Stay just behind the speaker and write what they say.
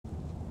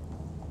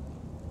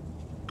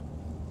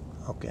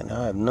Okay,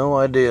 now I have no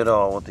idea at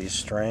all what these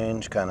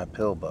strange kind of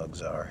pill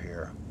bugs are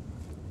here,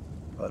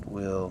 but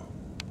we'll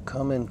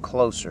come in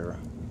closer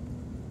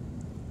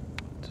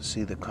to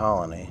see the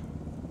colony.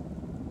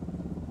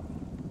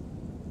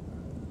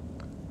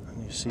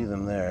 And you see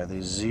them there,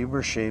 these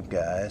zebra-shaped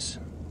guys.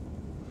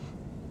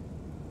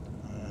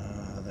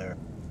 They're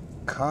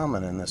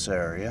common in this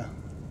area.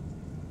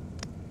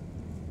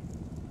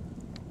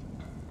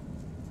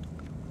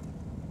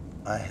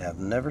 I have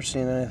never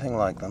seen anything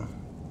like them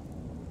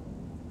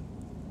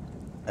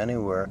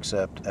anywhere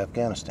except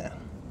Afghanistan.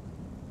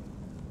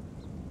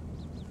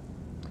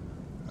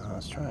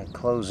 Let's try and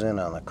close in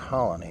on the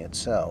colony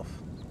itself.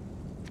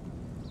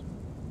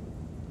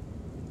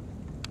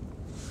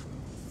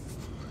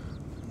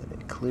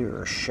 Get a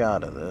clearer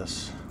shot of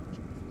this.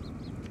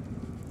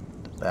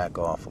 To back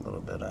off a little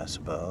bit, I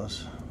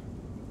suppose.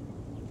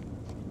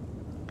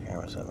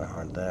 Camera's having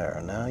hard there.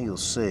 Now you'll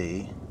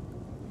see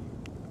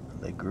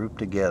they group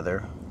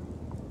together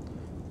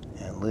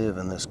and live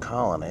in this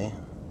colony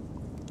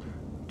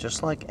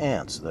just like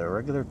ants. They're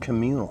regular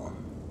communal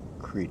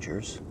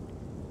creatures.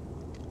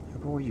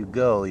 Everywhere you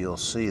go, you'll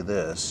see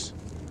this.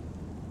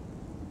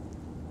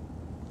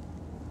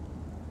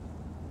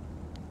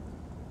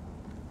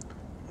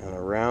 And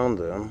around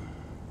them,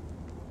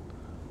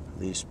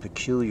 these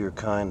peculiar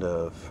kind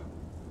of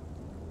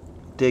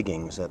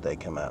diggings that they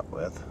come out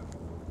with.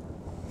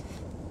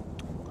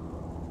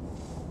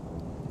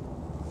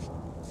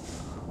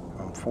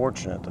 I'm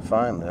fortunate to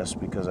find this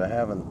because I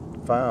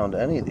haven't found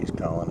any of these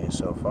colonies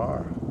so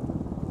far.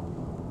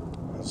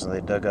 So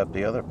they dug up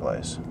the other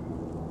place.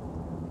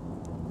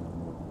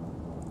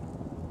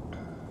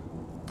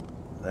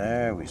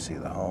 There we see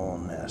the whole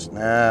nest.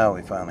 Now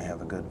we finally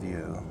have a good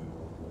view.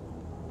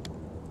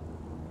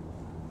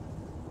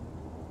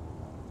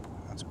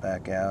 Let's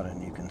back out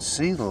and you can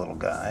see the little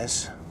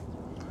guys.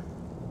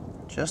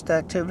 Just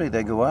activity.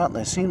 They go out and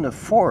they seem to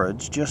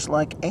forage just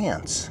like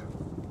ants.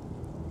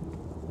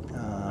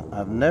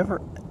 I've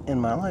never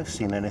in my life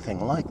seen anything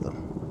like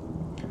them.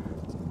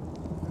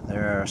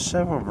 There are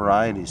several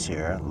varieties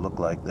here that look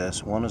like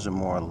this. One is a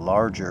more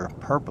larger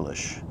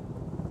purplish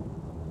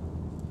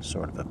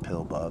sort of a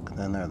pill bug.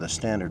 Then there are the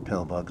standard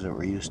pill bugs that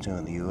we're used to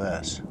in the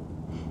US.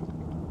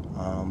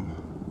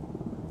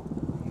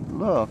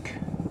 Look,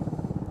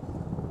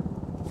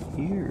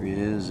 here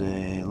is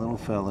a little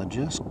fella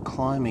just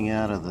climbing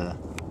out of the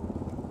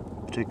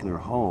particular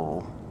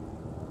hole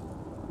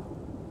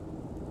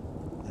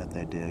that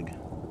they dig.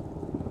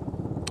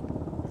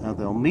 Now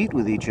they'll meet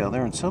with each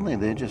other and suddenly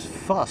they just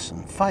fuss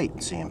and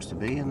fight, seems to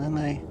be, and then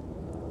they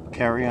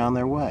carry on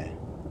their way.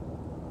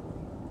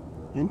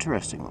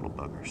 Interesting little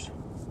buggers.